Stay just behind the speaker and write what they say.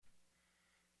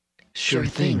Sure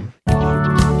thing. If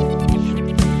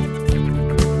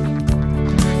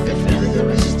ever there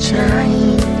was a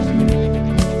time,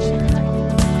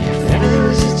 if ever there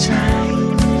was a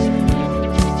time,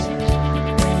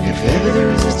 if ever there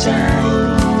was a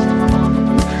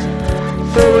time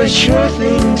for a sure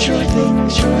thing, sure thing,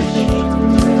 sure thing.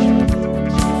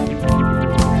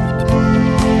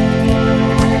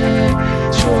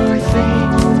 Sure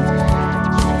thing,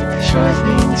 sure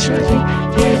thing, sure thing.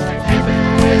 If ever.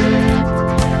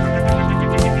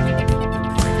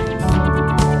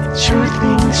 Sure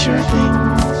thing, sure thing.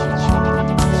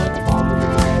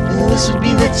 This would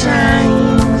be the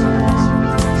time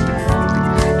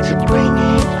to bring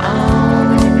it on.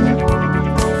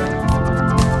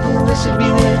 This would be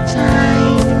the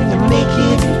time to make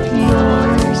it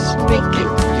yours, make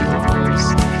it yours.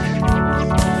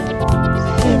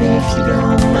 And if you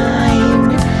don't mind,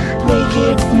 make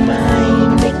it mine,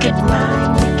 make it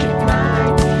mine, make it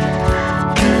mine.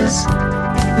 'Cause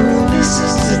this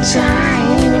is the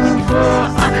time for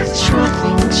a sure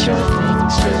thing, sure thing,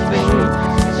 sure thing.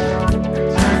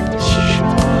 A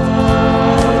sure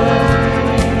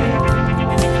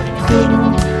thing,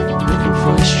 looking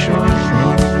for a sure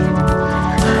thing.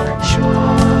 A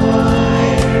sure,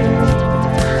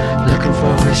 looking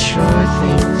for a sure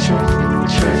thing, sure thing,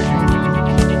 sure thing.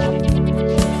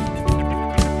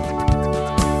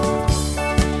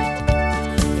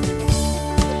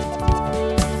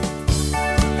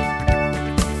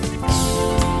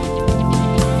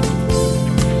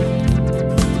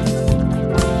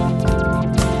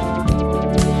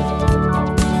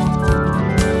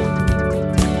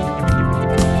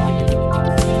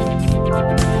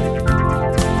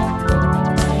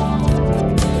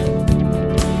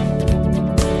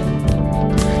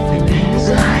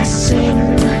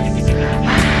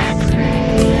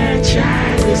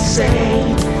 Say,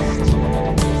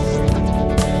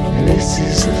 this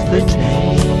is the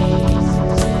day.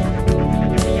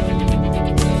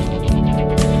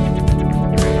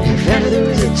 If ever there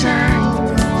was a time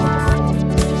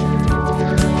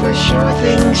for sure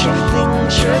thing, sure thing,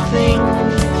 sure thing.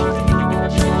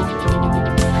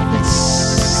 Let's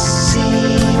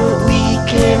see what we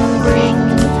can bring.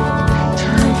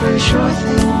 Time for a sure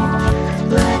thing.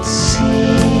 Let's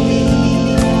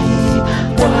see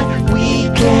what we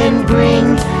can bring.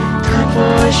 Time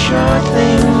for a sure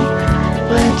thing.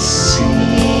 Let's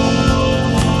see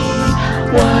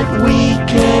what we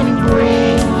can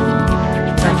bring.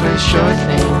 Time for a sure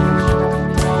thing.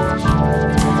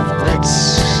 Let's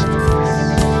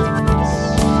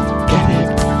get it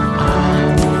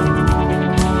on.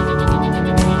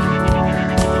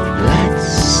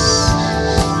 Let's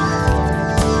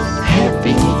have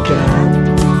begun.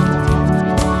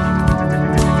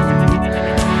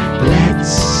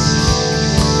 Let's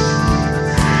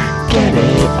get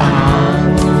it on.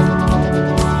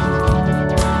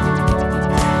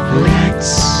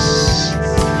 Let's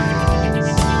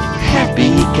have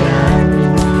begun.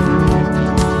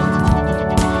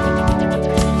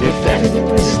 If ever there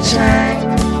was a time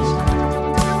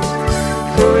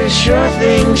for a sure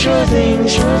thing, sure thing,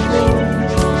 sure thing.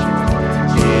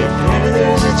 If ever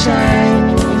there's a time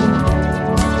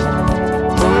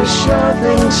for a sure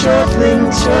thing, sure thing,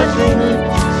 sure thing.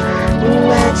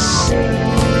 Let's see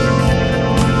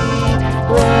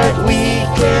what we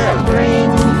can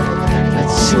bring.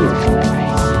 Let's see what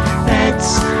we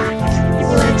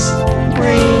can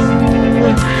bring.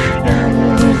 Let's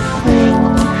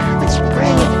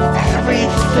bring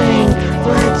everything.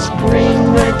 Let's bring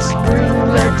everything.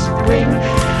 Let's bring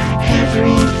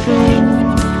everything.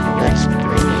 Let's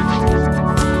bring it.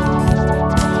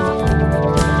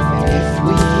 If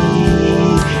we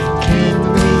can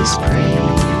raise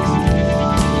praise,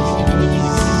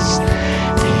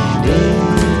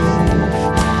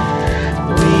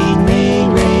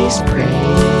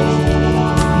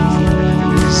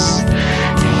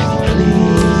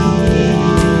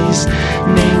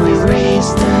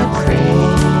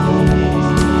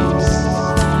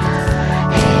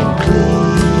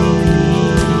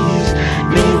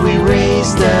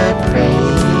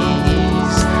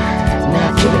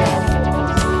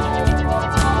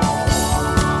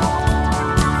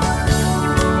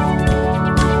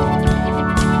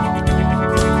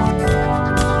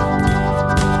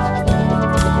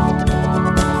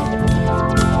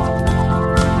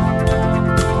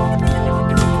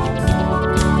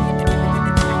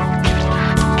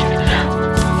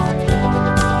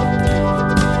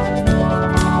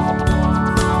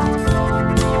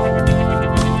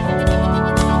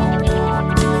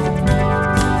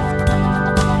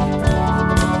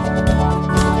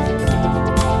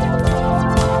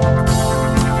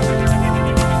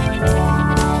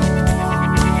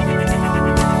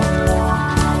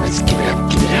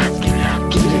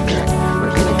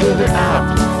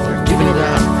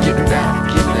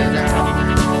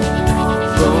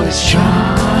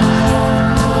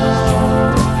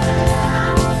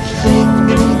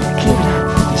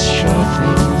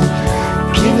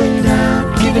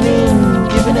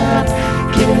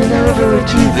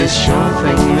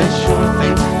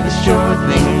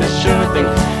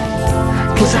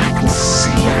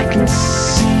 I can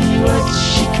see what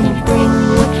she can bring,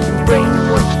 what you can bring,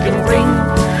 what you can bring.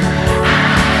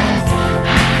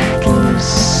 I can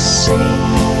see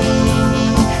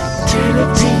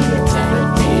eternity,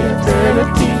 eternity,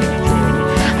 eternity.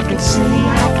 I can see,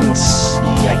 I can see,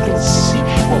 I can see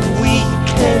what we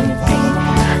can be.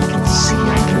 I can see,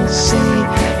 I can see,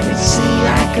 I can see,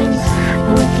 I can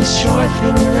with the sure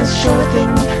thing, the sure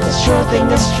thing, the sure thing,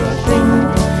 the sure thing.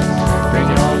 Bring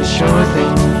on the sure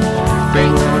thing,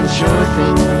 bring on the sure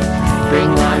thing, bring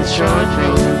on the sure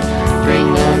thing, bring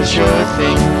on the sure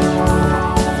thing.